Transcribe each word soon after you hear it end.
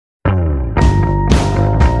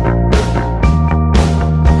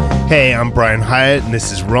Hey, I'm Brian Hyatt, and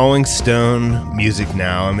this is Rolling Stone Music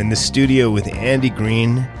Now. I'm in the studio with Andy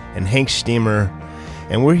Green and Hank Steamer,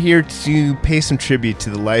 and we're here to pay some tribute to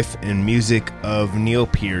the life and music of Neil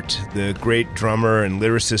Peart, the great drummer and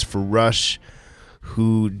lyricist for Rush,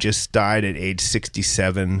 who just died at age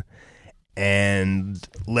 67 and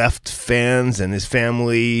left fans and his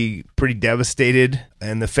family pretty devastated.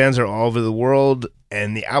 And the fans are all over the world,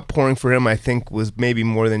 and the outpouring for him, I think, was maybe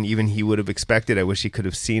more than even he would have expected. I wish he could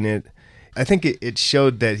have seen it. I think it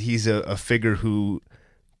showed that he's a figure who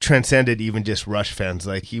transcended even just Rush fans.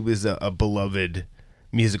 Like, he was a beloved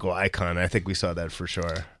musical icon. I think we saw that for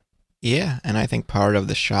sure. Yeah, and I think part of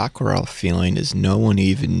the shock we're all feeling is no one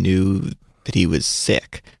even knew that he was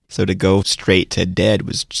sick. So to go straight to dead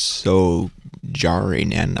was so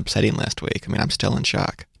jarring and upsetting last week. I mean, I'm still in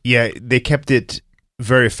shock. Yeah, they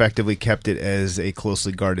very effectively kept it as a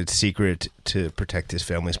closely guarded secret to protect his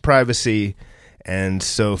family's privacy. And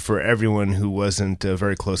so for everyone who wasn't a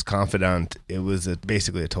very close confidant, it was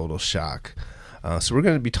basically a total shock. So we're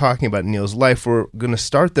going to be talking about Neil's life. We're going to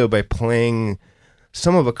start, though, by playing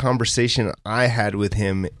some of a conversation I had with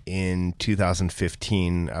him in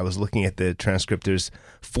 2015. I was looking at the transcript. There's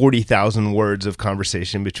 40,000 words of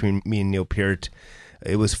conversation between me and Neil Peart.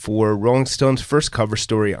 It was for Rolling Stone's first cover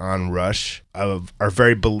story on Rush, of our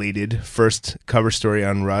very belated first cover story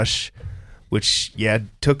on Rush, which,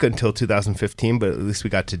 took until 2015, but at least we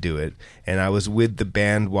got to do it. And I was with the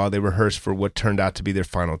band while they rehearsed for what turned out to be their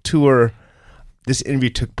final tour. This interview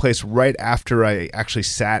took place right after I actually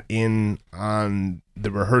sat in on the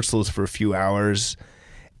rehearsals for a few hours.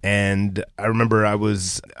 And I remember I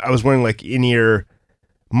was wearing like in-ear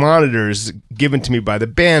monitors given to me by the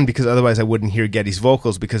band because otherwise I wouldn't hear Geddy's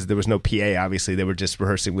vocals because there was no PA, obviously. They were just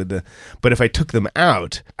rehearsing but if I took them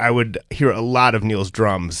out, I would hear a lot of Neil's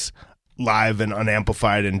drums live and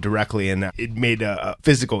unamplified and directly, and it made a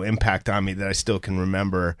physical impact on me that I still can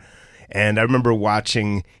remember. And I remember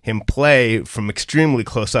watching him play from extremely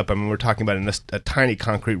close up. I mean, we're talking about in a tiny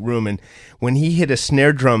concrete room. And when he hit a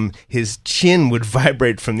snare drum, his chin would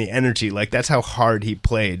vibrate from the energy. Like, that's how hard he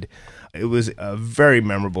played. It was a very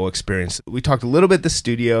memorable experience. We talked a little bit at the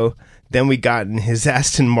studio. Then we got in his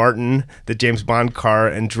Aston Martin, the James Bond car,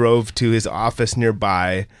 and drove to his office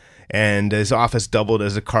nearby. And his office doubled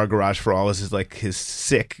as a car garage for all his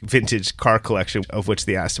sick vintage car collection, of which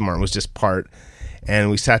the Aston Martin was just part.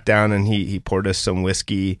 And we sat down and he poured us some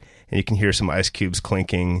whiskey, and you can hear some ice cubes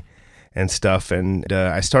clinking and stuff. And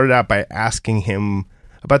I started out by asking him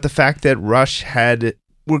about the fact that Rush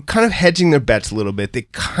were kind of hedging their bets a little bit. They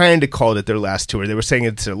kind of called it their last tour. They were saying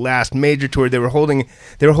it's their last major tour. They were holding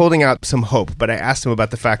out some hope. But I asked him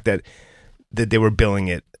about the fact that they were billing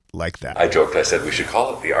it like that. I joked. I said we should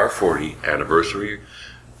call it the R40 anniversary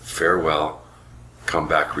farewell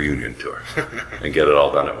comeback reunion tour and get it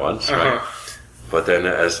all done at once, right? But then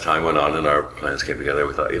as time went on and our plans came together,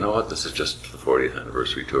 we thought, you know what, this is just the 40th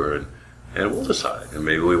anniversary tour, and we'll decide. And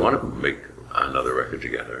maybe we want to make another record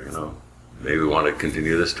together, you know. Maybe we want to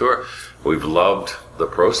continue this tour. We've loved the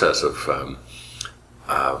process of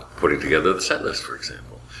putting together the set list, for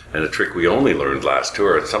example. And a trick we only learned last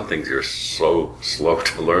tour, and some things you're slow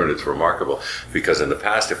to learn, it's remarkable. Because in the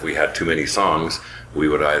past, if we had too many songs, we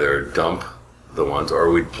would either dump the ones, or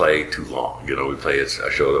we'd play too long. You know, we'd play a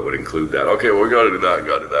show that would include that. Okay, well, we got to do that,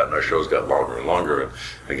 and our shows got longer and longer. And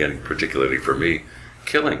again, particularly for me,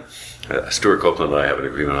 killing. Stuart Copeland and I have an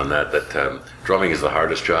agreement on that drumming is the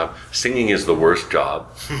hardest job. Singing is the worst job,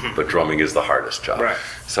 but drumming is the hardest job. Right.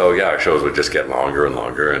 So, our shows would just get longer and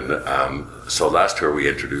longer. And so last tour we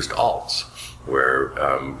introduced alts, where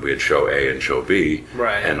we had show A and show B,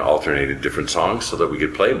 right, and alternated different songs so that we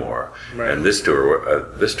could play more. Right. And this tour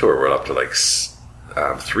we're up to like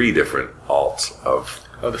 3 different alts of.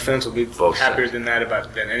 Oh, the fans will be happier than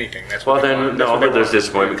anything. That's well, then there's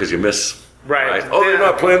disappointment because you miss. Right. Oh, you're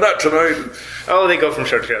not playing that tonight. Oh, they go from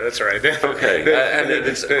show to show. That's all right. Okay. And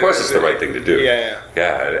of course, it's the right thing to do. Yeah.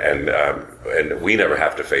 And we never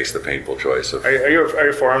have to face the painful choice of. Are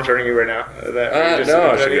your forearms hurting you right now?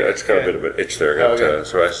 No, it's got a bit of an itch there. I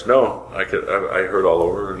hurt all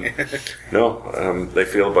over. And they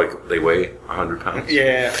feel like they weigh 100 pounds.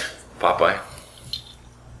 Yeah. Popeye.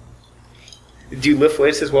 Do you lift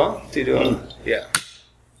weights as well? Do you do? Yeah.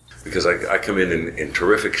 Because I come in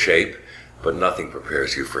terrific shape. But nothing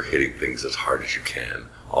prepares you for hitting things as hard as you can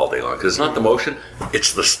all day long. Because it's not the motion,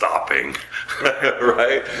 it's the stopping,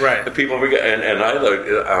 right? Right. The people and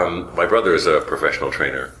I, my brother is a professional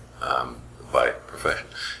trainer by profession,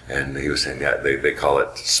 and he was saying they call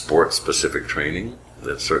it sport-specific training.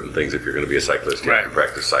 That certain things, if you're going to be a cyclist, you have to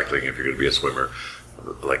practice cycling. If you're going to be a swimmer,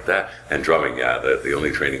 like that. And drumming, yeah, the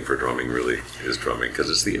only training for drumming really is drumming, because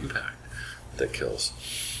it's the impact that kills.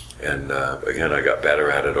 And again, I got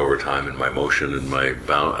better at it over time in my motion and my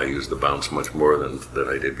bounce. I use the bounce much more than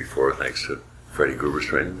I did before, thanks to Freddie Gruber's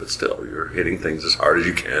training. But still, you're hitting things as hard as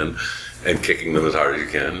you can and kicking them as hard as you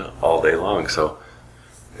can all day long. So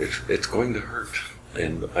it's going to hurt.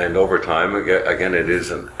 And over time, again, it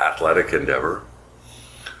is an athletic endeavor.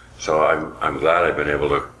 So I'm glad I've been able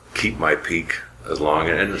to keep my peak as long,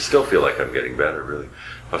 and still feel like I'm getting better, really.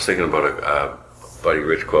 I was thinking about a Buddy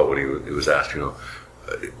Rich quote when he was asked,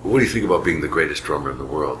 what do you think about being the greatest drummer in the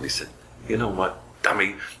world? And he said, you know what,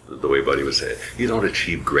 dummy, the way Buddy would say it, you don't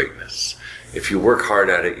achieve greatness. If you work hard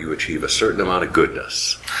at it, you achieve a certain amount of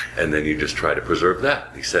goodness, and then you just try to preserve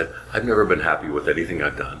that. He said, I've never been happy with anything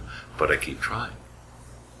I've done, but I keep trying.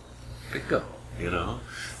 Bingo,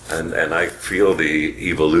 And I feel the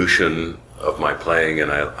evolution of my playing,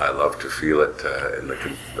 and I love to feel it in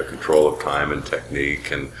the control of time and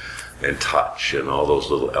technique and touch and all those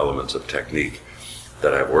little elements of technique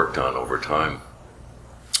that I've worked on over time,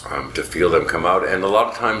 to feel them come out. And a lot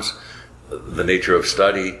of times the nature of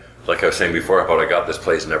study, like I was saying before about I got this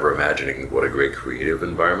place never imagining what a great creative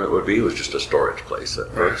environment would be. It was just a storage place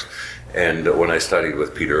at first. And when I studied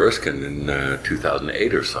with Peter Erskine in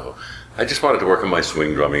 2008 or so, I just wanted to work on my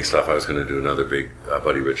swing drumming stuff. I was going to do another big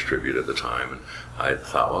Buddy Rich tribute at the time. And I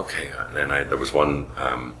thought, okay. And then there was one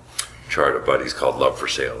chart of Buddy's called Love for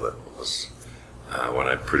Sale that was, when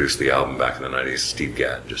I produced the album back in the 90s, Steve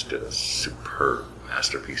Gadd just did a superb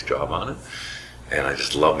masterpiece job on it. And I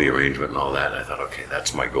just loved the arrangement and all that. And I thought, okay,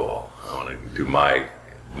 that's my goal. I want to do my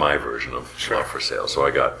version of Love for Sale. So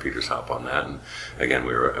I got Peter's help on that. And again,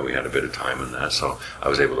 we had a bit of time in that. So I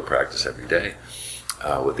was able to practice every day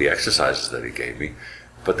with the exercises that he gave me.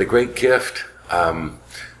 But the great gift,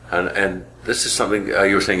 and this is something,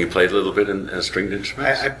 you were saying you played a little bit in a stringed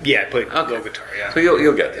instrument? I played little guitar, yeah. So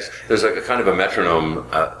you'll get this. There's a kind of a metronome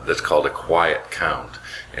that's called a quiet count.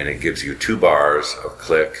 And it gives you 2 bars of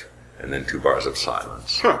click and then 2 bars of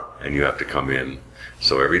silence. And you have to come in.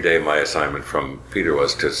 So every day my assignment from Peter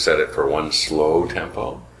was to set it for 1 slow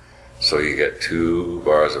tempo. So you get 2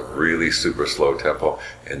 bars of really super slow tempo,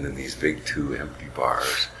 and then these big 2 empty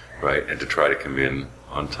bars, right? And to try to come in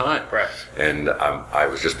on time. Right. And I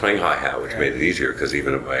was just playing hi-hat, which made it easier, because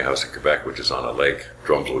even at my house in Quebec, which is on a lake,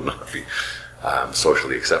 drums would not be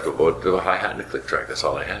socially acceptable. To a hi-hat and a click track, that's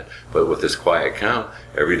all I had. But with this quiet count,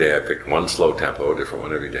 every day I picked 1 slow tempo, a different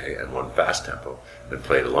one every day, and 1 fast tempo, and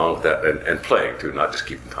played along with that, and playing too, not just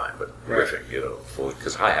keeping time, but riffing, fully,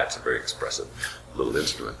 because hi-hat's a very expressive little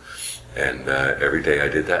instrument. And every day I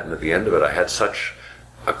did that, and at the end of it, I had such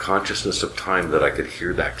a consciousness of time that I could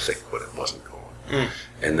hear that click when it wasn't going.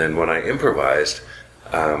 And then when I improvised,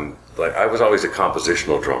 like I was always a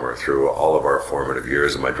compositional drummer through all of our formative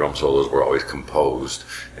years, and my drum solos were always composed,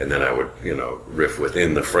 and then I would, riff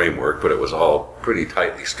within the framework, but it was all pretty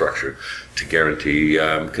tightly structured to guarantee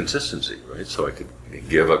consistency, right? So I could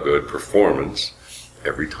give a good performance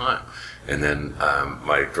every time. And then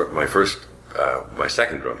my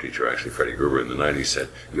second drum teacher, actually, Freddie Gruber in the 90s, said,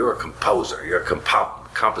 you're a composer, you're a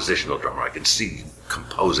compositional drummer. I can see you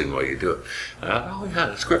composing while you do it. And I thought, oh yeah,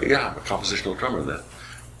 that's great. Yeah, I'm a compositional drummer then.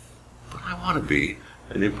 But I want to be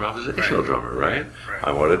an improvisational drummer, right?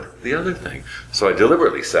 I wanted the other thing. So I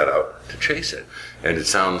deliberately set out to chase it. And it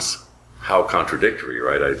sounds how contradictory,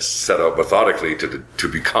 right? I set out methodically to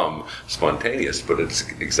become spontaneous, but it's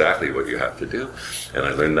exactly what you have to do. And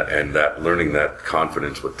I learned that, and that learning that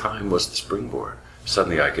confidence with time was the springboard.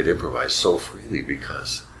 Suddenly I could improvise so freely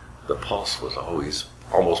because the pulse was always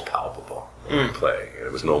almost palpable when I play. And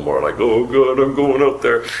it was no more like, oh God, I'm going out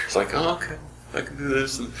there. It's like, oh, okay, I can do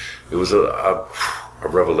this. And it was a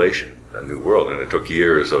revelation, a new world. And it took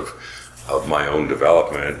years of my own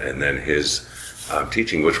development, and then his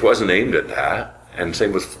teaching, which wasn't aimed at that. And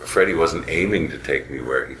same with Freddie, wasn't aiming to take me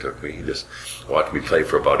where he took me. He just watched me play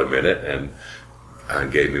for about a minute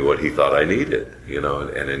and gave me what he thought I needed,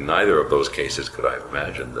 And in neither of those cases could I have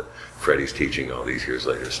imagined that Freddie's teaching all these years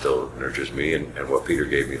later still nurtures me, and what Peter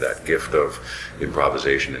gave me, that gift of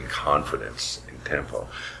improvisation and confidence in tempo.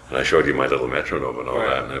 And I showed you my little metronome and all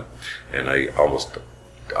that, and I almost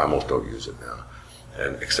don't use it now.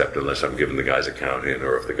 And except unless I'm giving the guys a count in,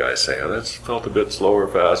 or if the guys say, oh, that's felt a bit slower,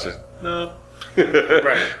 faster. No.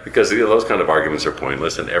 Right. Because those kind of arguments are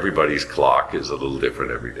pointless, and everybody's clock is a little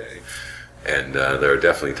different every day. And there are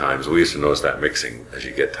definitely times, we used to notice that mixing, as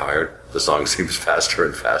you get tired, the song seems faster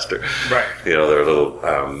and faster. Right. There are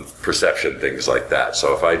little perception things like that.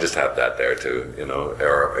 So if I just have that there too,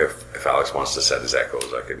 or if Alex wants to set his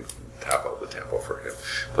echoes, I can tap out the tempo for him.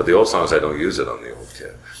 But the old songs, I don't use it on the old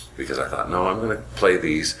kit. because I thought, no, I'm going to play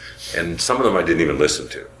these, and some of them I didn't even listen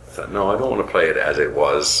to. I thought, no, I don't want to play it as it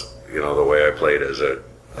was, the way I played as a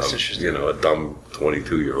dumb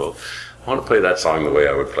 22-year-old. I want to play that song the way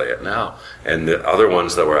I would play it now. And the other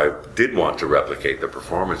ones that where I did want to replicate the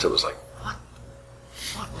performance, it was like, what?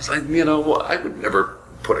 What was I, I would never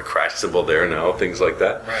put a crash cymbal there now, things like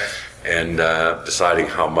that. Right. And deciding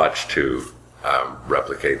how much to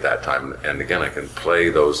replicate that time. And again, I can play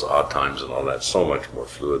those odd times and all that so much more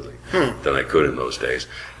fluidly than I could in those days.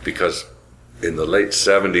 Because in the late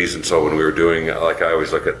 70s and so when we were doing, like I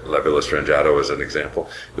always look at La Villa Strangiato as an example,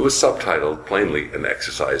 it was subtitled plainly an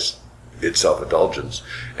exercise in self-indulgence.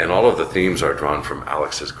 And all of the themes are drawn from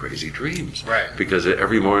Alex's crazy dreams. Right. Because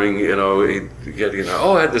every morning, he'd get,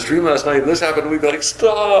 oh, I had this dream last night and this happened, and we'd be like,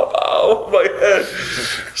 stop, ow, my head.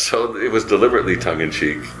 So it was deliberately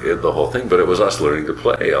tongue-in-cheek, the whole thing, but it was us learning to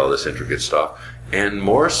play all this intricate stuff, and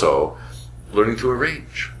more so, learning to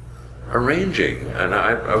arranging. And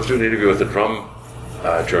I was doing an interview with a drum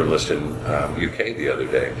journalist in UK the other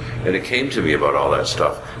day, and it came to me about all that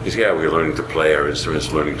stuff. He said, we were learning to play our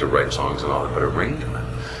instruments, learning to write songs and all that, but arrangement,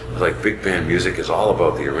 like big band music is all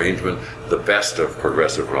about the arrangement. The best of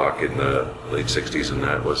progressive rock in the late 60s and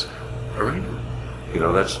that was arrangement.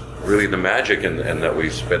 That's really the magic and that we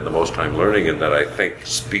spent the most time learning, and that I think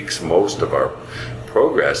speaks most of our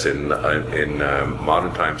progress in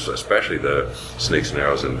modern times, especially the Snakes and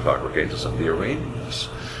Arrows and Clockwork Angels. The arrangements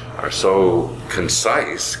are so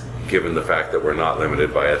concise, given the fact that we're not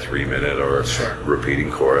limited by a 3-minute or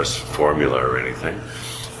repeating chorus formula or anything.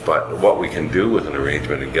 But what we can do with an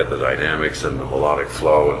arrangement and get the dynamics and the melodic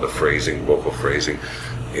flow and the phrasing, vocal phrasing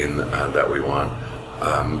in that we want,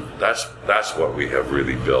 that's what we have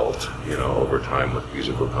really built, over time with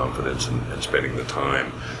musical confidence and spending the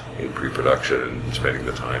time in pre-production and spending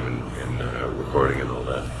the time in recording and all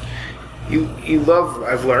that. You love,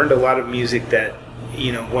 I've learned, a lot of music that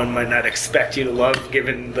one might not expect you to love,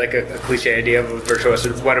 given like a cliche idea of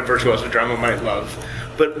what a virtuoso drummer might love.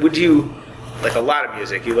 But would you, like a lot of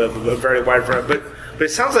music, you love a very wide variety, but it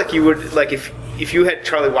sounds like you would, like if you had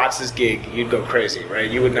Charlie Watts' gig, you'd go crazy, right?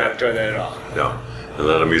 You would not enjoy that at all. No. A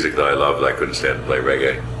lot of music that I loved, I couldn't stand to play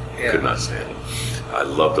reggae. Yeah. Could not stand it. I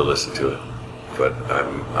love to listen to it, but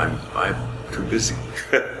I'm too busy.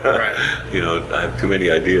 Right. I have too many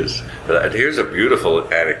ideas. But here's a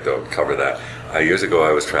beautiful anecdote. Cover that. Years ago,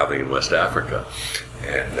 I was traveling in West Africa,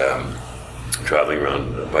 and traveling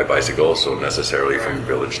around by bicycle, so necessarily from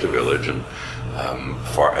village to village, and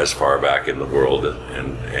as far back in the world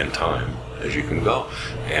and time as you can go.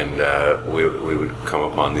 And we would come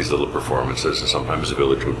upon these little performances, and sometimes the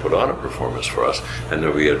village would put on a performance for us, and there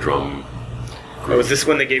would be a drum group. Oh, was this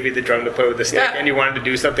when they gave you the drum to play with the stick, and you wanted to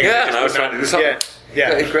do something? Yeah, and I was trying to do something.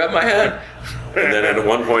 Yeah. He grabbed my hand. And then at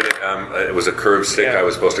one point, it was a curved stick. I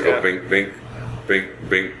was supposed to go bink, bink, bink,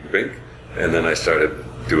 bink, bink. And then I started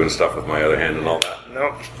doing stuff with my other hand and all that.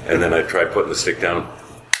 Nope. And then I tried putting the stick down.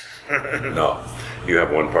 No, you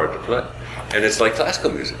have one part to play. And it's like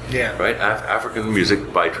classical music, right? African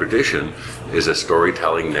music, by tradition, is a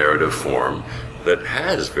storytelling narrative form that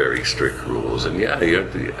has very strict rules. And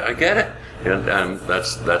I get it. And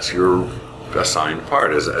that's your assigned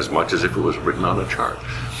part, as much as if it was written on a chart.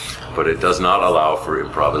 But it does not allow for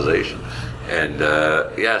improvisation. And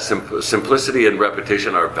simplicity and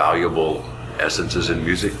repetition are valuable essences in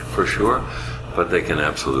music for sure, but they can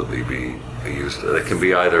absolutely be used. They can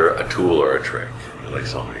be either a tool or a trick, like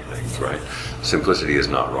so many things, right? Simplicity is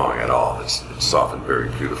not wrong at all. It's often very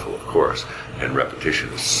beautiful, of course, and repetition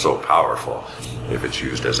is so powerful if it's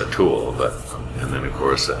used as a tool. And then, of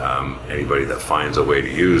course, anybody that finds a way to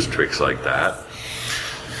use tricks like that,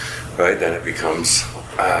 right, then it becomes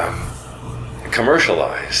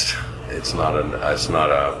commercialized. It's not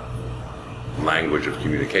a language of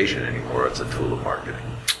communication anymore. It's a tool of marketing.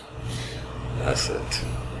 That's it.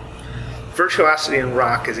 Virtuosity in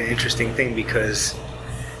rock is an interesting thing because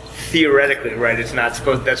theoretically, right, it's not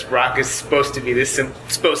supposed. Rock is supposed to be this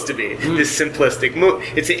simplistic move.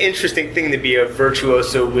 It's an interesting thing to be a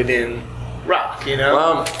virtuoso within rock,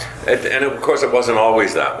 Well, and of course it wasn't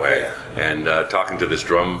always that way. Yeah. And talking to this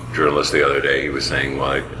drum journalist the other day, he was saying,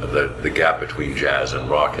 well, the gap between jazz and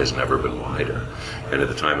rock has never been wider. And at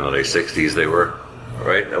the time in the late 60s, they were,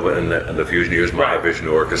 right, in the Fusion years,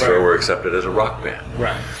 Mahavishnu Orchestra were accepted as a rock band.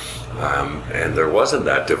 Right. And there wasn't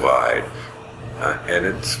that divide. And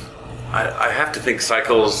it's, I have to think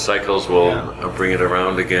cycles will bring it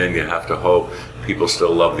around again. You have to hope. People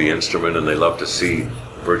still love the instrument and they love to see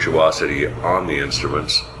virtuosity on the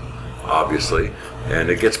instruments, obviously, and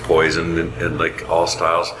it gets poisoned in like all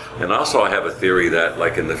styles. And also I have a theory that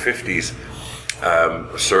like in the 50s,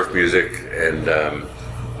 surf music and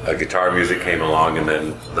guitar music came along, and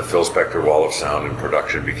then the Phil Spector wall of sound and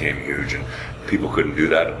production became huge, and people couldn't do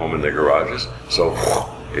that at home in their garages. So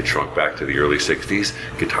it shrunk back to the early 60s.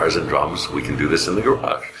 Guitars and drums, we can do this in the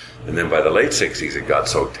garage. And then by the late 60s, it got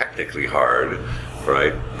so technically hard,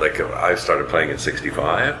 right? Like I started playing in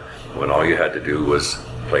 65, when all you had to do was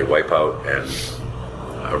play Wipeout and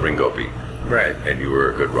a Ringo beat. Right. And you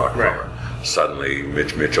were a good rock drummer. Suddenly,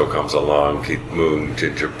 Mitch Mitchell comes along, Keith Moon,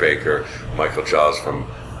 Ginger Baker, Michael Giles from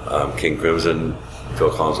King Crimson, Phil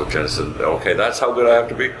Collins with Genesis. Okay, that's how good I have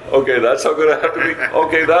to be. Okay, that's how good I have to be.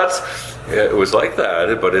 Okay, it was like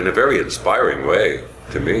that, but in a very inspiring way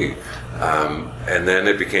to me. And then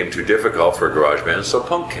it became too difficult for a garage band, so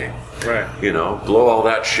punk came. Right. Blow all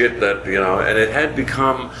that shit and it had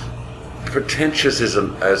become pretentious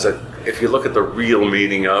if you look at the real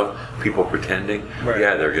meaning of people pretending, right.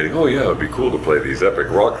 Yeah, they're getting, oh yeah, it'd be cool to play these epic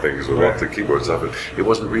rock things with lots of keyboard stuff. It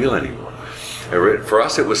wasn't real anymore. For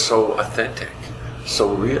us, it was so authentic,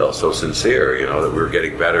 so real, so sincere, that we were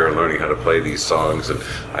getting better and learning how to play these songs. And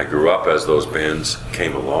I grew up as those bands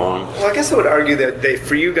came along. Well, I guess I would argue that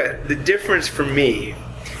for you guys, the difference for me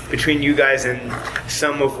between you guys and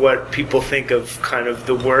some of what people think of kind of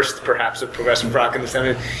the worst, perhaps, of progressive rock in the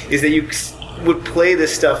 70s is that you would play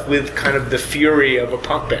this stuff with kind of the fury of a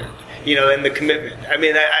punk band, and the commitment. I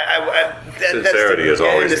mean, Sincerity is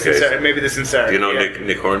always the case. Maybe the sincerity. Do you know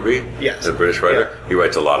Nick Hornby? Yes. The British writer? Yeah. He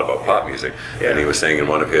writes a lot about pop music. Yeah. And he was saying in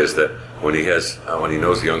one of his that when he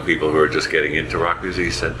knows young people who are just getting into rock music,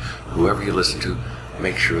 he said, whoever you listen to,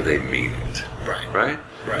 make sure they mean it. Right?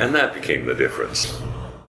 And that became the difference.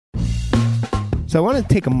 So I want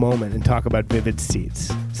to take a moment and talk about Vivid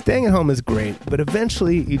Seats. Staying at home is great, but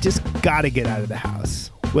eventually you just got to get out of the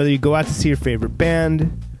house. Whether you go out to see your favorite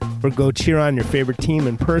band or go cheer on your favorite team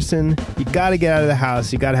in person, you got to get out of the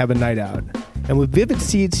house. You got to have a night out. And with Vivid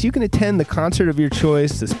Seats, you can attend the concert of your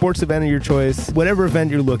choice, the sports event of your choice, whatever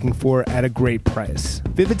event you're looking for at a great price.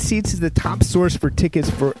 Vivid Seats is the top source for tickets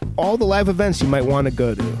for all the live events you might want to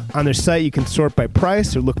go to. On their site, you can sort by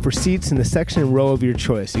price or look for seats in the section and row of your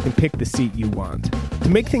choice. You can pick the seat you want. To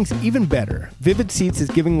make things even better, Vivid Seats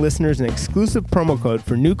is giving listeners an exclusive promo code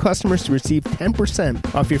for new customers to receive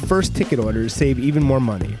 10% off your first ticket order to save even more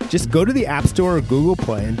money. Just go to the App Store or Google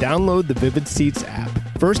Play and download the Vivid Seats app.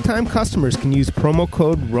 First-time customers can use promo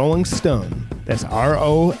code Rolling Stone. That's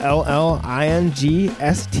ROLLINGSTONE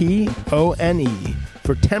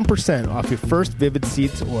for 10% off your first Vivid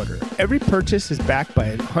Seats order. Every purchase is backed by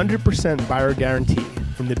a 100% buyer guarantee.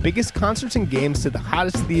 From the biggest concerts and games to the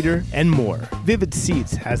hottest theater and more, Vivid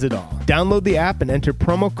Seats has it all. Download the app and enter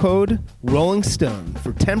promo code Rolling Stone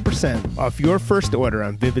for 10% off your first order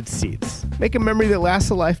on Vivid Seats. Make a memory that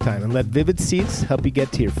lasts a lifetime and let Vivid Seats help you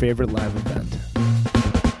get to your favorite live event.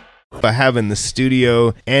 I have in the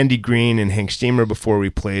studio Andy Green and Hank Steamer before we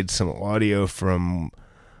played some audio from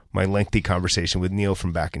my lengthy conversation with Neil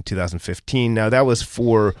from back in 2015. Now, that was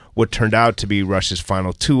for what turned out to be Rush's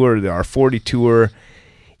final tour, the R40 tour.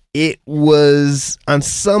 It was, on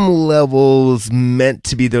some levels, meant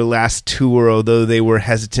to be their last tour, although they were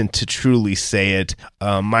hesitant to truly say it.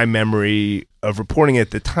 My memory of reporting at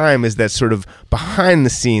the time is that sort of behind the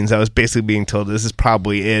scenes, I was basically being told this is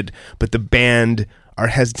probably it, but the band are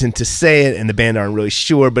hesitant to say it, and the band aren't really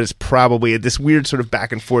sure, but it's probably this weird sort of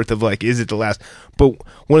back and forth of like, is it the last? But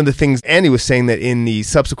one of the things Andy was saying that in the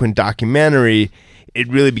subsequent documentary, it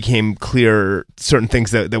really became clear certain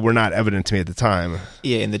things that were not evident to me at the time.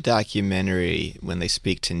 Yeah, in the documentary, when they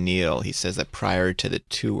speak to Neil, he says that prior to the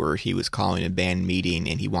tour, he was calling a band meeting,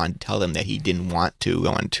 and he wanted to tell them that he didn't want to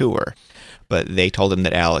go on tour. But they told him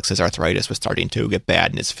that Alex's arthritis was starting to get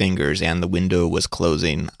bad in his fingers, and the window was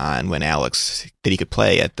closing on when Alex that he could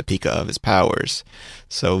play at the peak of his powers.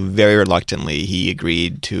 So very reluctantly, he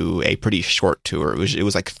agreed to a pretty short tour. It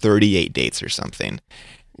was like 38 dates or something.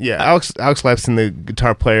 Yeah, Alex Lifeson, the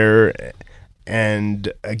guitar player,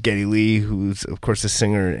 and Geddy Lee, who's of course the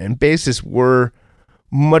singer and bassist, were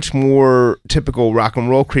much more typical rock and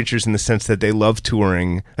roll creatures in the sense that they love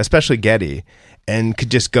touring, especially Geddy, and could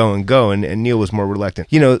just go and go, and Neil was more reluctant.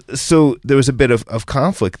 So there was a bit of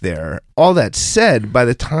conflict there. All that said, by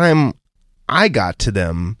the time I got to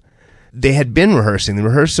them, they had been rehearsing. The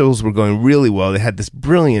rehearsals were going really well. They had this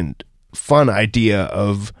brilliant, fun idea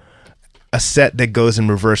of a set that goes in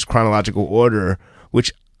reverse chronological order,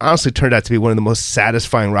 which honestly turned out to be one of the most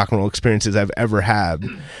satisfying rock and roll experiences I've ever had,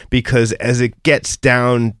 because as it gets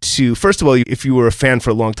down to, first of all, if you were a fan for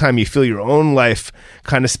a long time, you feel your own life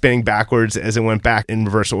kind of spinning backwards as it went back in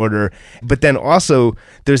reverse order. But then also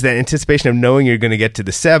there's that anticipation of knowing you're going to get to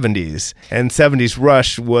the 70s. And 70s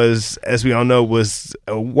Rush was, as we all know, was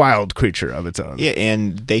a wild creature of its own. Yeah,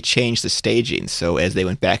 and they changed the staging. So as they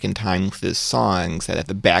went back in time with the songs, that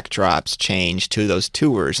the backdrops changed to those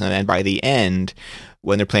tours. And then by the end,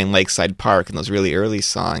 when they're playing Lakeside Park and those really early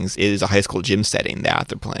songs, it is a high school gym setting that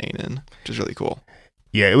they're playing in, which is really cool.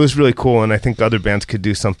 Yeah, it was really cool, and I think other bands could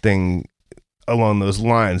do something along those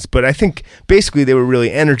lines. But I think basically they were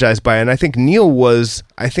really energized by it, and I think Neil was,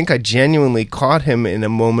 I genuinely caught him in a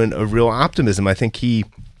moment of real optimism. I think he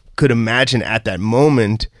could imagine at that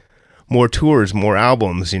moment more tours, more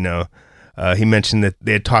albums, you know. He mentioned that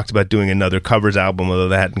they had talked about doing another covers album, although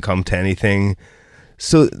that hadn't come to anything.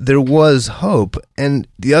 So there was hope. And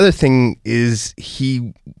the other thing is,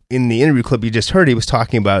 he, in the interview clip you just heard, he was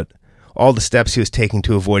talking about all the steps he was taking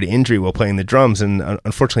to avoid injury while playing the drums. And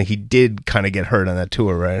unfortunately, he did kind of get hurt on that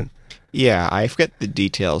tour, right? Yeah, I forget the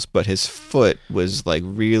details, but his foot was like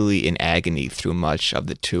really in agony through much of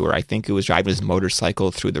the tour. I think it was driving his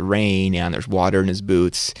motorcycle through the rain, and there's water in his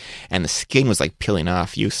boots, and the skin was like peeling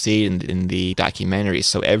off. You see it in the documentary.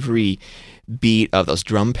 So every beat of those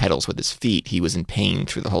drum pedals with his feet, he was in pain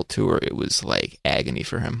through the whole tour. It was like agony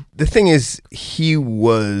for him. The thing is, he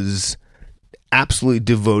was absolutely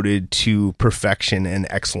devoted to perfection and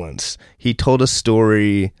excellence. He told a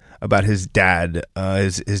story about his dad.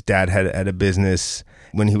 His dad had a business.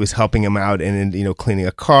 When he was helping him out and, you know, cleaning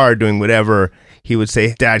a car, doing whatever, he would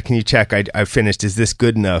say, "Dad, can you check? I finished. Is this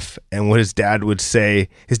good enough?" And what his dad would say,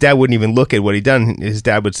 his dad wouldn't even look at what he'd done. His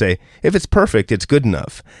dad would say, "If it's perfect, it's good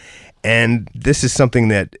enough." And this is something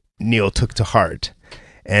that Neil took to heart.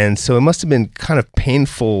 And so it must have been kind of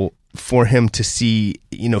painful for him to see,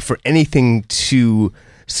 you know, for anything to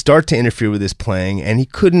start to interfere with his playing. And he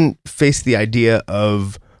couldn't face the idea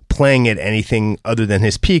of playing at anything other than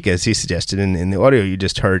his peak, as he suggested in the audio you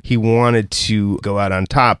just heard. He wanted to go out on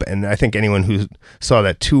top. And I think anyone who saw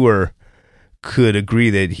that tour could agree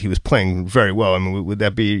that he was playing very well. I mean, would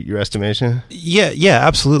that be your estimation? Yeah,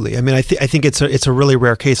 absolutely. I mean, I think it's a really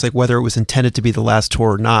rare case, like whether it was intended to be the last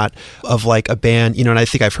tour or not, of like a band, you know, and I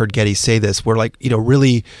think I've heard Geddy say this, where like, you know,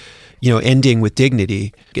 really, you know, ending with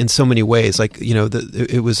dignity in so many ways. Like, you know,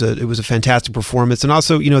 it was a fantastic performance. And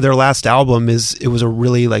also, you know, their last album it was a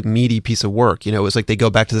really like meaty piece of work. You know, it was like they go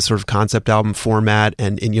back to this sort of concept album format,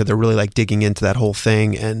 and you know, they're really like digging into that whole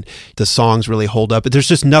thing, and the songs really hold up. But there's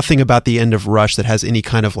just nothing about the end of Rush that has any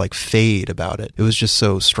kind of like fade about it. It was just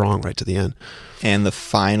so strong right to the end. And the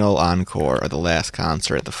final encore, or the last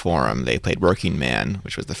concert at the Forum, they played Working Man,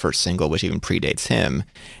 which was the first single, which even predates him.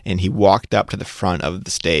 And he walked up to the front of the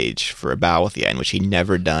stage for a bow at the end, which he'd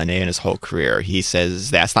never done in his whole career. He says,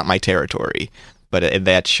 "That's not my territory." But at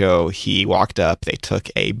that show, he walked up, they took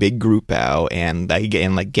a big group bow, and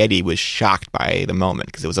like Geddy was shocked by the moment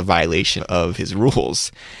because it was a violation of his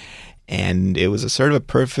rules. And it was a sort of a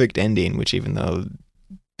perfect ending, which even though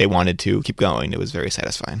they wanted to keep going, it was very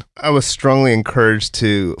satisfying. I was strongly encouraged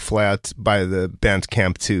to fly out by the band's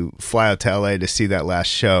camp to fly out to LA to see that last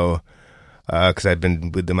show, because I'd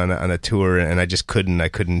been with them on a tour, and I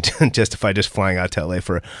couldn't justify just flying out to LA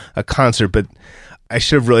for a concert. But I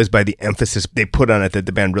should have realized by the emphasis they put on it that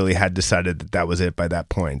the band really had decided that was it by that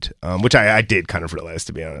point, which I did kind of realize,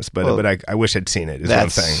 to be honest. But I wish I'd seen it, is what I'm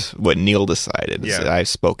saying. That's what Neil decided. Yeah. I've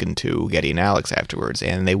spoken to Geddy and Alex afterwards,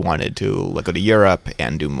 and they wanted to go to Europe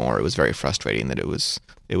and do more. It was very frustrating that it was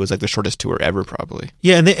like the shortest tour ever, probably.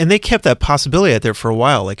 Yeah, and they kept that possibility out there for a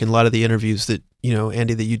while, like in a lot of the interviews that, you know,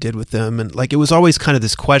 Andy, that you did with them. And like, it was always kind of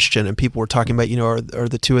this question, and people were talking about, you know, are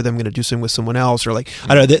the two of them going to do something with someone else? Or like,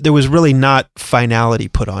 I don't know, there was really not finality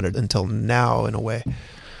put on it until now, in a way.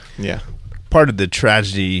 Yeah. Part of the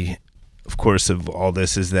tragedy, of course, of all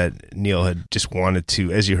this is that Neil had just wanted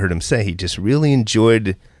to, as you heard him say, he just really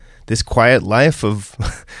enjoyed this quiet life of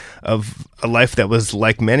a life that was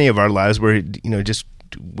like many of our lives, where, you know, just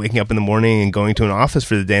waking up in the morning and going to an office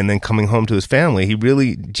for the day and then coming home to his family. He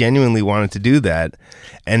really genuinely wanted to do that.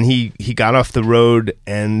 And he got off the road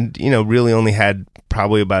and, you know, really only had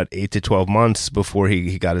probably about 8 to 12 months before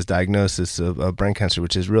he got his diagnosis of brain cancer,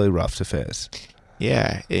 which is really rough to face.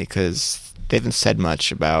 Yeah, because They haven't said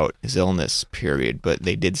much about his illness period, but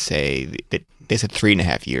they did say that they said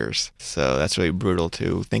 3.5 years. So that's really brutal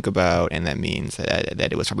to think about, and that means that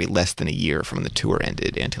it was probably less than a year from when the tour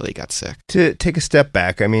ended until he got sick. To take a step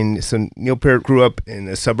back, I mean, so Neil Peart grew up in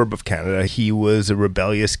a suburb of Canada. He was a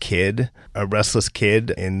rebellious kid, a restless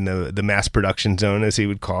kid in the mass production zone, as he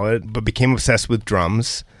would call it, but became obsessed with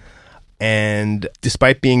drums. And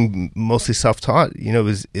despite being mostly self-taught,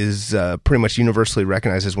 is pretty much universally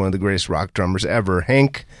recognized as one of the greatest rock drummers ever.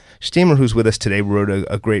 Hank Stammer, who's with us today, wrote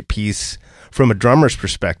a great piece from a drummer's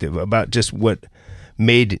perspective about just what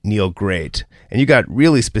made Neil great. And you got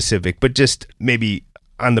really specific, but just maybe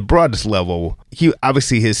on the broadest level,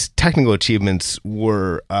 obviously his technical achievements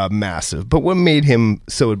were massive, but what made him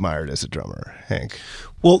so admired as a drummer, Hank?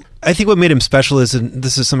 Well, I think what made him special is, and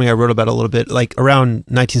this is something I wrote about a little bit, like around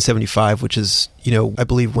 1975, which is, I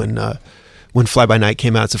believe when Fly By Night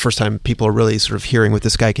came out, it's the first time people are really sort of hearing what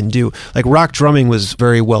this guy can do. Like, rock drumming was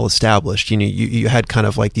very well established. You had kind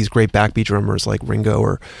of like these great backbeat drummers like Ringo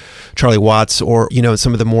or Charlie Watts, or,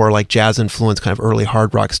 some of the more like jazz influenced kind of early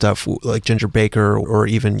hard rock stuff like Ginger Baker, or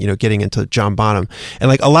even, getting into John Bonham. And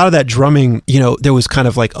like a lot of that drumming, there was kind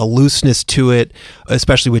of like a looseness to it,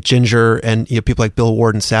 especially with Ginger and, people like Bill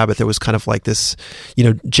Ward and Sabbath. There was kind of like this,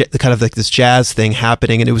 kind of like this jazz thing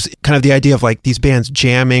happening. And it was kind of the idea of like these bands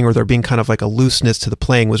jamming, or there being kind of like a looseness to the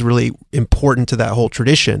playing was really important to that whole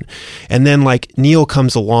tradition. And then like Neil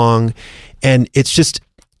comes along, and it's just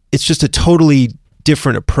a totally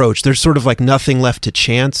different approach. There's sort of like nothing left to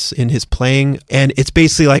chance in his playing, and it's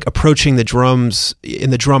basically like approaching the drums in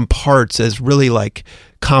the drum parts as really like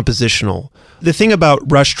compositional. The thing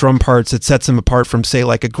about Rush drum parts that sets them apart from, say,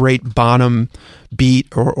 like a great Bonham beat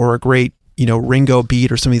or a great Ringo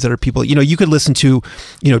beat or some of these other people, you could listen to,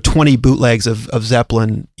 20 bootlegs of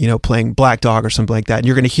Zeppelin, playing Black Dog or something like that. And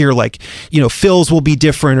you're going to hear like, fills will be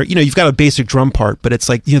different, or, you've got a basic drum part, but it's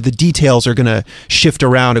like, the details are going to shift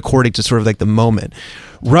around according to sort of like the moment.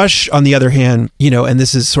 Rush, on the other hand, and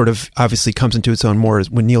this is sort of obviously comes into its own more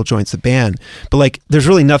when Neil joins the band, but like there's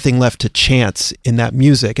really nothing left to chance in that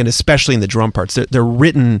music, and especially in the drum parts. They're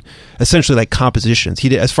written essentially like compositions.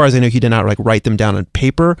 As far as I know, he did not like write them down on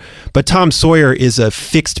paper, but Tom Sawyer is a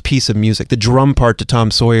fixed piece of music. The drum part to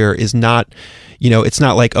Tom Sawyer is not, it's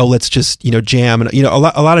not like, oh, let's just, jam. And, a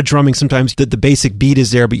lot of drumming, sometimes the basic beat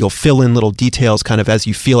is there, but you'll fill in little details kind of as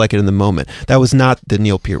you feel like it in the moment. That was not the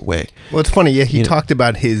Neil Peart way. Well, it's funny. Yeah, he talked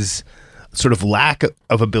about his sort of lack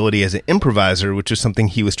of ability as an improviser, which is something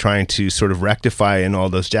he was trying to sort of rectify in all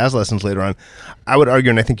those jazz lessons later on. I would argue,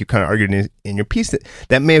 and I think you kind of argued in your piece,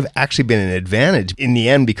 that may have actually been an advantage in the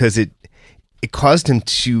end, because it caused him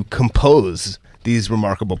to compose these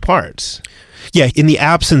remarkable parts. Yeah, in the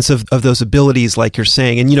absence of those abilities, like you're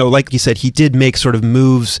saying, and like you said, he did make sort of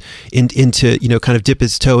moves into kind of dip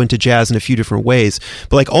his toe into jazz in a few different ways.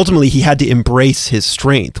 But like ultimately, he had to embrace his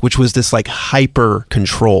strength, which was this like hyper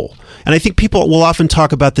control. And I think people will often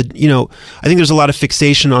talk about I think there's a lot of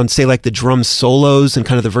fixation on, say, like the drum solos and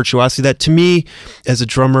kind of the virtuosity. That, to me, as a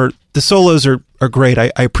drummer, the solos are great.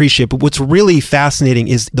 I appreciate, but what's really fascinating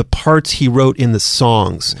is the parts he wrote in the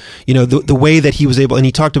songs. The way that he was able, and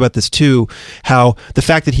he talked about this too, how the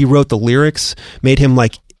fact that he wrote the lyrics made him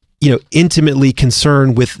like, intimately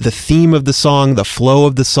concerned with the theme of the song, the flow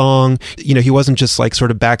of the song. He wasn't just like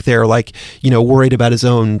sort of back there, like, worried about his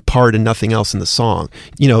own part and nothing else in the song.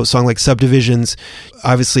 A song like Subdivisions,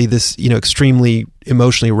 obviously this, extremely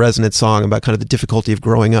emotionally resonant song about kind of the difficulty of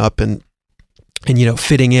growing up and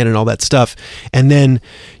fitting in and all that stuff. And then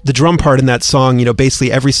the drum part in that song,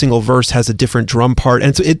 basically every single verse has a different drum part.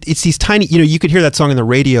 And so it's these tiny, you could hear that song on the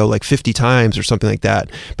radio like 50 times or something like that.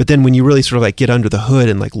 But then when you really sort of like get under the hood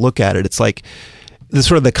and like look at it, it's like the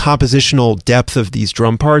sort of the compositional depth of these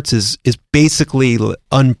drum parts is basically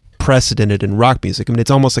unprecedented in rock music. I mean, it's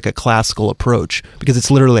almost like a classical approach, because it's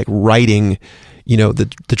literally like writing,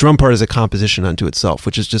 the drum part is a composition unto itself,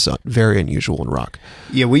 which is just very unusual in rock.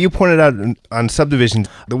 Yeah, well, you pointed out on Subdivision,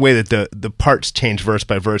 the way that the parts change verse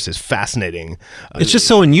by verse is fascinating. It's just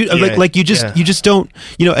so unusual. Yeah, like you just don't,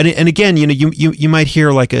 and again, you might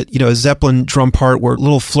hear like a Zeppelin drum part where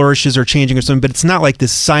little flourishes are changing or something, but it's not like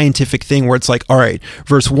this scientific thing where it's like, all right,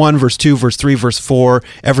 verse 1, verse 2, verse 3, verse 4,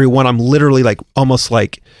 every one. I'm literally like almost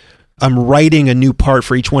like I'm writing a new part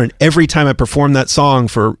for each one, and every time I perform that song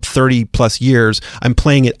for 30 plus years, I'm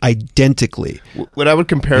playing it identically. What I would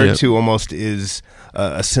compare it to almost is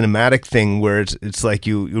a cinematic thing, where it's like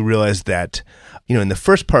you realize that, in the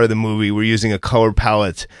first part of the movie, we're using a color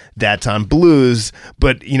palette that's on blues,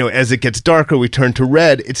 but, as it gets darker, we turn to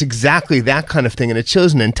red. It's exactly that kind of thing, and it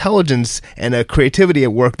shows an intelligence and a creativity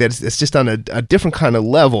at work it's just on a different kind of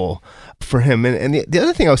level. for him. And the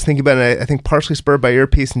other thing I was thinking about, and I think partially spurred by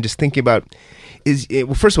Earpiece and just thinking about, is,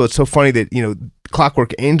 well, first of all, it's so funny that,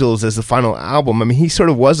 Clockwork Angels as the final album, I mean, he sort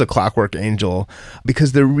of was a Clockwork Angel,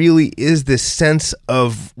 because there really is this sense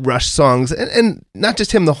of Rush songs, and not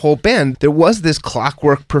just him, the whole band. There was this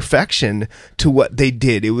clockwork perfection to what they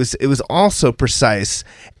did. It was all so precise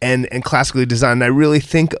and classically designed. And I really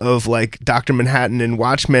think of like Dr. Manhattan and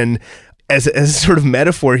Watchmen as a sort of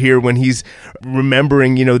metaphor here, when he's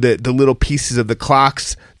remembering, the little pieces of the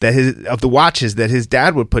clocks of the watches that his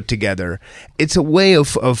dad would put together. It's a way of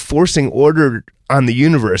forcing order on the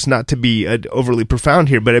universe, not to be overly profound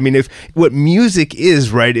here, but I mean, if what music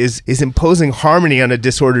is, right, is imposing harmony on a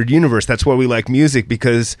disordered universe. That's why we like music,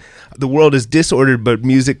 because the world is disordered, but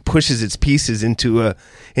music pushes its pieces into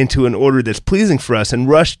an order that's pleasing for us. And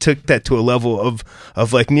Rush took that to a level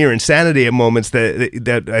of like near insanity at moments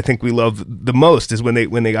that I think we love the most, is when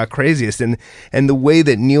they got craziest, and the way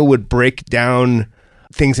that Neil would break down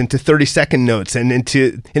things into 30-second notes and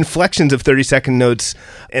into inflections of 30-second notes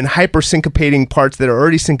and hyper syncopating parts that are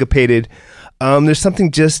already syncopated. There's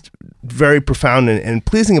something just very profound and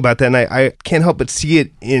pleasing about that, and I can't help but see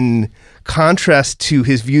it in contrast to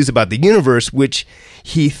his views about the universe, which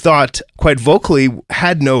he thought quite vocally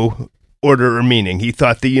had no order or meaning. He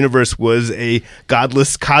thought the universe was a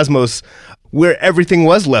godless cosmos where everything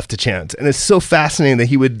was left to chance. And it's so fascinating that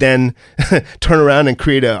he would then turn around and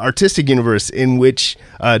create an artistic universe in which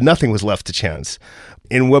nothing was left to chance.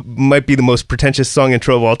 In what might be the most pretentious song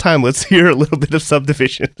intro of all time, let's hear a little bit of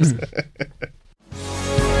Subdivisions.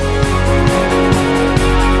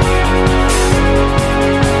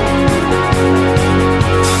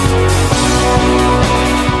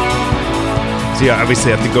 So yeah,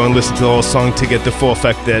 obviously I have to go and listen to the whole song to get the full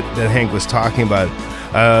effect that Hank was talking about.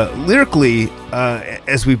 Lyrically,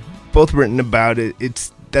 as we've both written about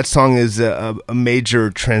it, that song is a major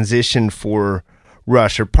transition for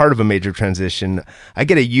Rush, or part of a major transition. I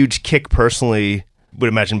get a huge kick personally, would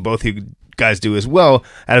imagine both you guys do as well,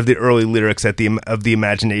 out of the early lyrics of the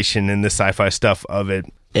imagination and the sci-fi stuff of it.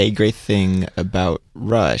 A great thing about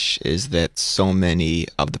Rush is that so many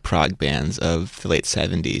of the prog bands of the late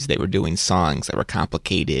 70s, they were doing songs that were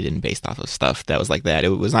complicated and based off of stuff that was like that. It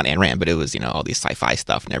was not Ayn Rand, but it was, all these sci-fi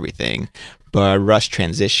stuff and everything. But Rush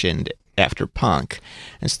transitioned after punk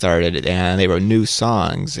and they wrote new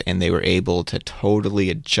songs, and they were able to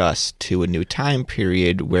totally adjust to a new time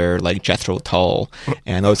period where, like, Jethro Tull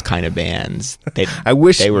and those kind of bands, they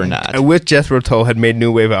were not. I wish Jethro Tull had made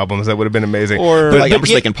new wave albums. That would have been amazing. Or like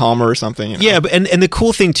Emerson, Lake and Palmer or something. Yeah, but and the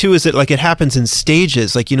cool thing too is that, like, it happens in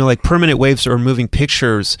stages. Like, like Permanent Waves or Moving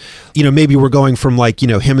Pictures, maybe we're going from, like,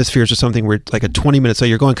 Hemispheres or something where like a 20-minute, so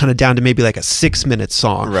you're going kind of down to maybe like a 6-minute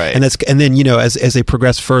song. Right. And then as they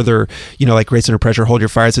progress further, like Grace Under Pressure, Hold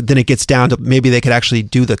Your Fire, so then it gets down to maybe they could actually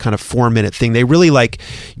do the kind of 4-minute thing. They really like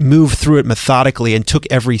moved through it methodically and took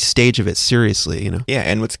every stage of it seriously, Yeah,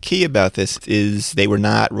 and what's key about this is they were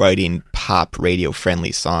not writing pop radio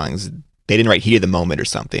friendly songs. They didn't write Heat of the Moment or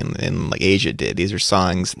something, and like Asia did. These are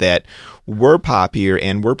songs that were popular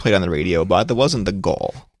and were played on the radio, but that wasn't the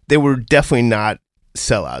goal. They were definitely not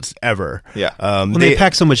sellouts ever. Yeah. They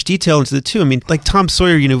pack so much detail into it too. I mean, like Tom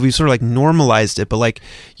Sawyer, we sort of like normalized it, but like,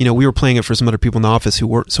 we were playing it for some other people in the office who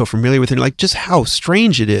weren't so familiar with it, like just how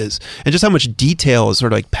strange it is and just how much detail is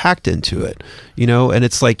sort of like packed into it, and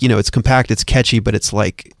it's like, it's compact, it's catchy, but it's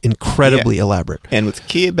like incredibly elaborate. And what's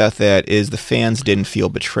key about that is the fans didn't feel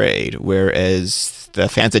betrayed, whereas the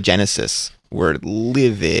fans of Genesis were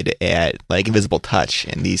livid at like Invisible Touch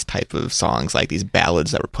and these type of songs, like these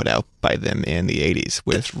ballads that were put out by them in the 80s.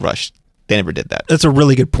 With Rush, they never did that. That's a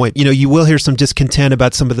really good point. You will hear some discontent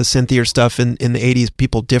about some of the synthier stuff in the 80s.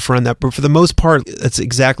 People differ on that, but for the most part, that's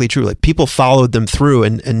exactly true. Like, people followed them through,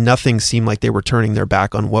 and nothing seemed like they were turning their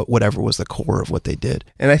back on whatever was the core of what they did.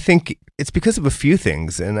 And I think it's because of a few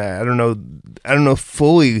things, and I don't know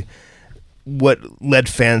fully what led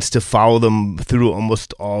fans to follow them through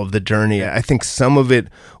almost all of the journey. I think some of it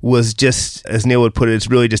was just, as Neil would put it, it's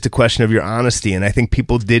really just a question of your honesty. And I think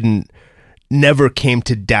people never came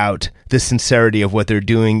to doubt the sincerity of what they're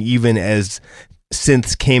doing, even as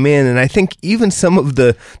synths came in. And I think even some of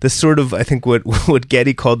the sort of, I think what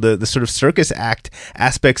Getty called the sort of circus act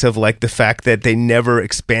aspects of, like, the fact that they never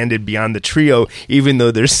expanded beyond the trio, even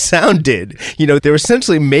though their sound did. They were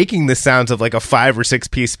essentially making the sounds of like a 5 or 6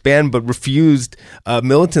 piece band, but refused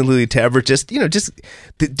militantly to ever just do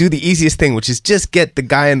the easiest thing, which is just get the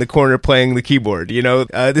guy in the corner playing the keyboard.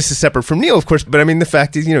 This is separate from Neil, of course, but I mean, the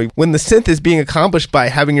fact is, when the synth is being accomplished by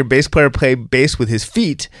having your bass player play bass with his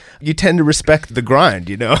feet, you tend to respect the grind.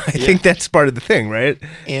 I think that's part of the thing, right?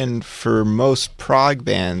 And for most prog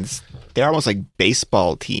bands, they're almost like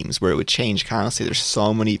baseball teams where it would change constantly. There's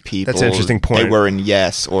so many people. That's an interesting point. They were in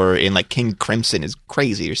Yes, or in like King Crimson is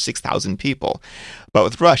crazy. There's 6,000 people. But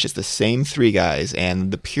with Rush, it's the same three guys,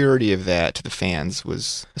 and the purity of that to the fans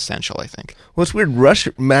was essential, I think. Well, it's weird. Rush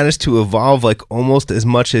managed to evolve like almost as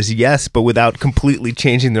much as Yes, but without completely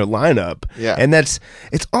changing their lineup. Yeah. And it's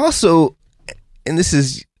also, and this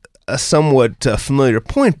is a somewhat familiar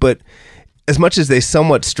point, but as much as they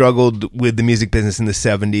somewhat struggled with the music business in the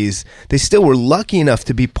 70s, they still were lucky enough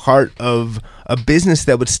to be part of a business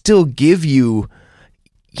that would still give you,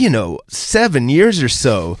 7 years or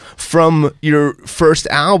so from your first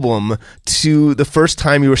album to the first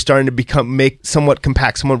time you were starting to make somewhat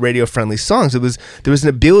compact, somewhat radio-friendly songs. There was an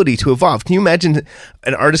ability to evolve. Can you imagine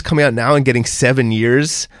an artist coming out now and getting 7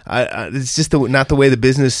 years? It's just not the way the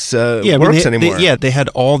business works anymore. They had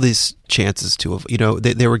all these chances to,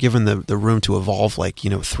 they were given the room to evolve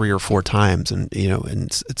 3 or 4 times, and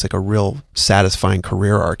it's like a real satisfying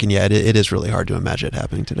career arc. And it is really hard to imagine it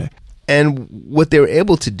happening today. And what they were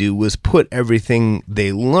able to do was put everything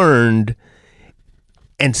they learned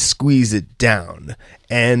and squeeze it down.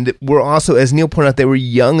 And we're also, as Neil pointed out, they were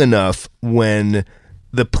young enough when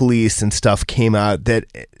the Police and stuff came out that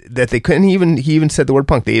they couldn't even. He even said the word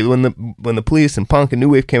punk. When the Police and punk and new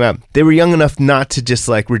wave came out, they were young enough not to just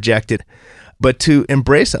reject it, but to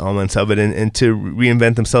embrace elements of it and to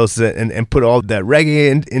reinvent themselves and put all that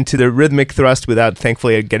reggae into their rhythmic thrust without,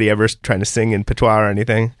 thankfully, Getty ever trying to sing in patois or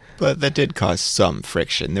anything. But that did cause some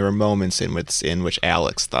friction. There were moments in which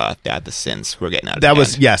Alex thought that the synths were getting out of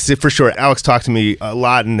hand. Yes, for sure. Alex talked to me a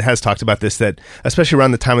lot and has talked about this, that especially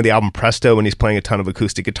around the time of the album Presto, when he's playing a ton of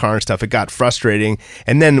acoustic guitar and stuff, it got frustrating.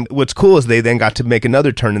 And then what's cool is they then got to make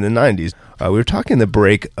another turn in the 90s. We were talking in the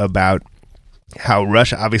break about how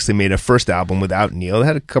Rush obviously made a first album without Neil. It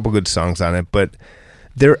had a couple good songs on it, but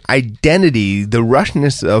their identity, the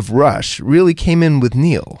Rushness of Rush, really came in with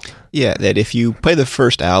Neil. Yeah, that if you play the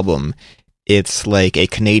first album, it's like a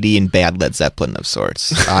Canadian bad Led Zeppelin of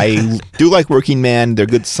sorts. I do like Working Man, they're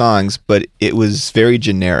good songs, but it was very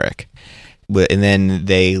generic. And then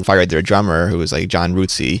they fired their drummer, who was like John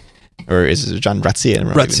Rutsey, or is it John Rutsey?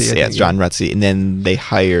 It's John Rutsey. And then they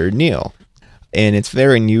hired Neil. And it's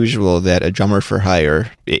very unusual that a drummer for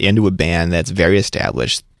hire into a band that's very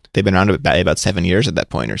established, they've been around about 7 years at that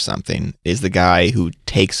point or something, is the guy who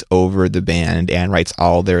takes over the band and writes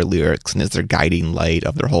all their lyrics and is their guiding light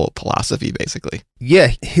of their whole philosophy, basically.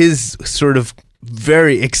 Yeah, his sort of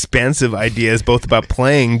very expansive ideas, both about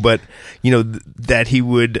playing, but that he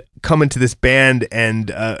would come into this band and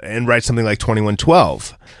write something like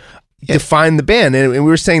 2112. Define the band. And we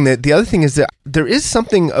were saying that the other thing is that there is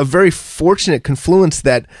a very fortunate confluence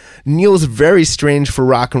that Neil's very strange for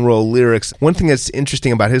rock and roll lyrics. One thing that's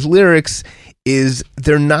interesting about his lyrics is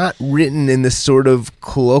they're not written in this sort of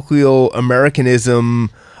colloquial Americanism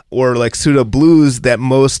or like pseudo blues that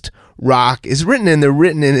most rock is written in. They're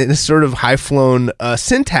written in a sort of high-flown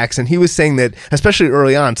syntax, and he was saying that, especially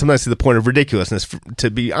early on, sometimes to the point of ridiculousness, to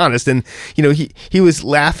be honest. And he was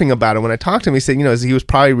laughing about it when I talked to him. He said, he was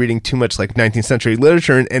probably reading too much like 19th century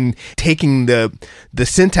literature and taking the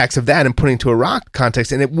syntax of that and putting it to a rock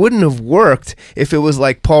context, and it wouldn't have worked if it was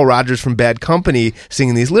like Paul Rodgers from Bad Company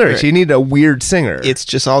singing these lyrics. Right. You need a weird singer. It's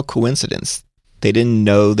just all coincidence. They didn't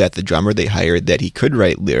know that the drummer they hired, that he could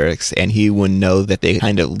write lyrics, and he wouldn't know that the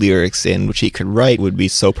kind of lyrics in which he could write would be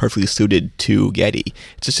so perfectly suited to Getty.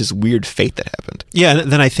 It's just this weird fate that happened. Yeah,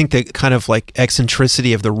 and then I think the kind of like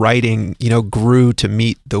eccentricity of the writing, grew to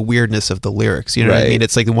meet the weirdness of the lyrics. You know what I mean?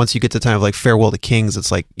 It's like once you get to time of like Farewell to Kings,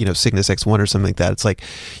 it's like, Cygnus X1 or something like that. It's like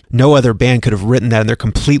no other band could have written that, and they're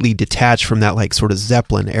completely detached from that like sort of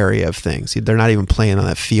Zeppelin area of things. They're not even playing on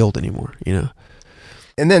that field anymore,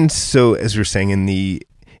 And then, so as we were saying, in the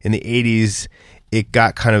 80s, it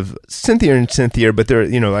got kind of synthier and synthier. But there,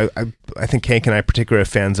 I think Hank and I particularly are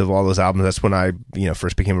fans of all those albums. That's when I,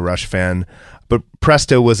 first became a Rush fan. But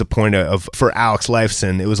Presto was a point for Alex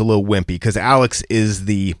Lifeson, it was a little wimpy because Alex is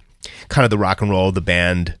the kind of the rock and roll of the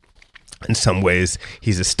band. In some ways,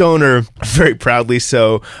 he's a stoner, very proudly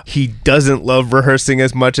so. He doesn't love rehearsing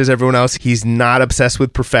as much as everyone else. He's not obsessed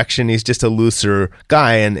with perfection. He's just a looser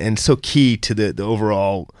guy and so key to the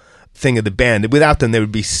overall thing of the band. Without them, they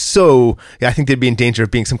would be I think they'd be in danger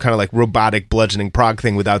of being some kind of like robotic bludgeoning prog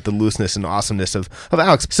thing without the looseness and awesomeness of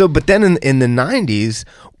Alex. So, but then in the 90s,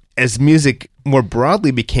 as music more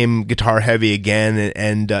broadly became guitar heavy again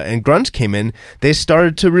and grunge came in, they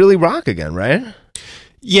started to really rock again, right?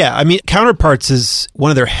 Yeah, I mean, Counterparts is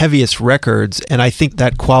one of their heaviest records, and I think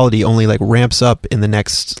that quality only like ramps up in the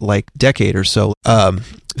next like decade or so.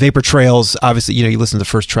 Vapor Trails, obviously, you listen to the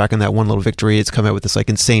first track on that One Little Victory. It's come out with this like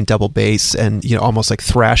insane double bass and almost like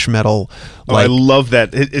thrash metal. I love that.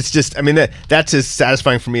 It's just, I mean, that's as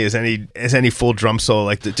satisfying for me as any full drum solo.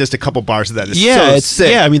 Like just a couple bars of that is so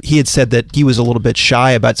sick. Yeah, I mean, he had said that he was a little bit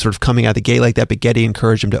shy about sort of coming out the gate like that, but Geddy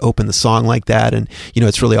encouraged him to open the song like that. And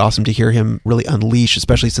it's really awesome to hear him really unleash,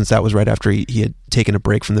 especially since that was right after he had taken a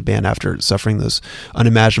break from the band after suffering those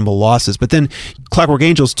unimaginable losses. But then Clockwork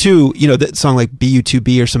Angels too, that song like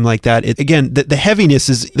BU2B or something like that. Again, the heaviness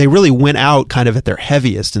is, they really went out kind of at their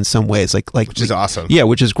heaviest in some ways, like which is awesome. Yeah,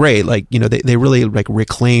 which is great. Like they really like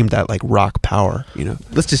reclaimed that like rock power.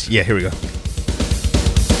 Let's just here we go.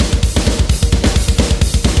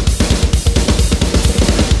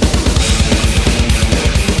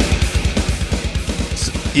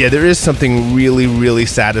 Yeah, there is something really, really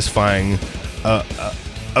satisfying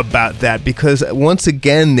about that, because once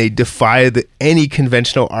again they defy any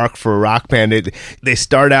conventional arc for a rock band. They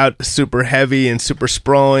start out super heavy and super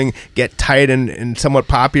sprawling, get tight and somewhat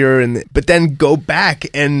popular, but then go back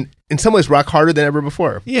and in some ways rock harder than ever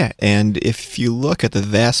before. Yeah, and if you look at the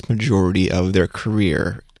vast majority of their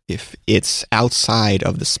career, if it's outside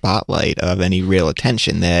of the spotlight of any real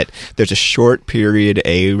attention, that there's a short period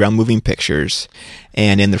around moving pictures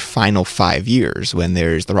and in their final 5 years when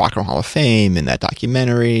there's the Rock and Roll Hall of Fame and that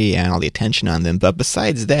documentary and all the attention on them. But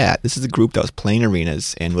besides that, this is a group that was playing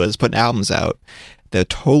arenas and was putting albums out. They're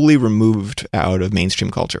totally removed out of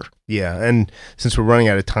mainstream culture. Yeah, and since we're running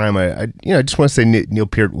out of time, I just want to say Neil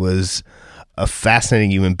Peart was a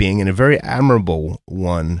fascinating human being and a very admirable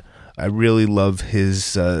one. I really love his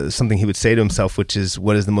something he would say to himself, which is,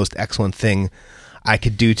 what is the most excellent thing I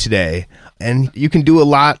could do today? And you can do a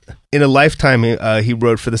lot in a lifetime, he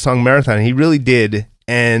wrote for the song Marathon. He really did.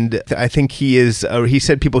 And I think he is, he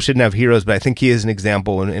said people shouldn't have heroes, but I think he is an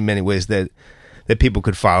example in many ways that people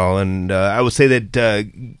could follow. And I would say that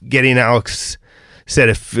Geddy and Alex said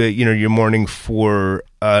if you're mourning for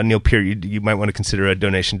Neil Peart, you might want to consider a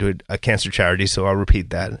donation to a cancer charity. So I'll repeat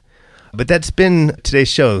that. But that's been today's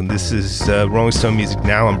show. This is Rolling Stone Music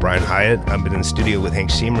Now. I'm Brian Hyatt. I've been in the studio with Hank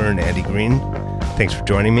Schiemer and Andy Green. Thanks for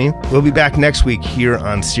joining me. We'll be back next week here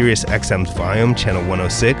on Sirius XM's Volume, Channel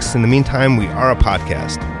 106. In the meantime, we are a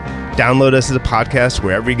podcast. Download us as a podcast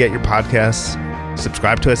wherever you get your podcasts.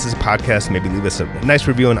 Subscribe to us as a podcast. Maybe leave us a nice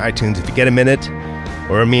review on iTunes if you get a minute,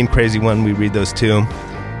 or a mean, crazy one. We read those too,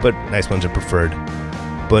 but nice ones are preferred.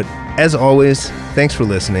 But as always, thanks for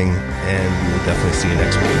listening, and we will definitely see you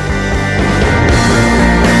next week.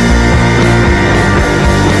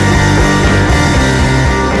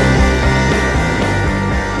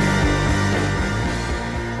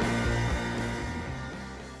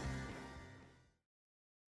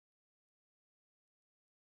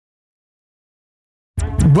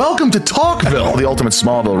 Welcome to Talkville, the ultimate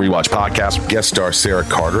Smallville rewatch podcast. Guest star Sarah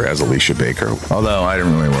Carter as Alicia Baker, although I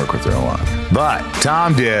didn't really work with her a lot. But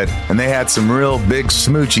Tom did, and they had some real big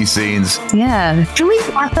smoochy scenes. Yeah. Can we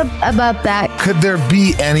talk about that? Could there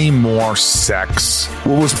be any more sex?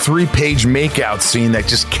 What was a 3-page makeout scene that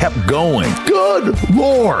just kept going? Good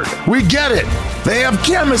Lord, we get it. They have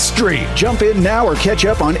chemistry. Jump in now or catch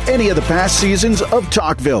up on any of the past seasons of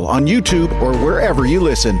Talkville on YouTube or wherever you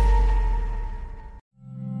listen.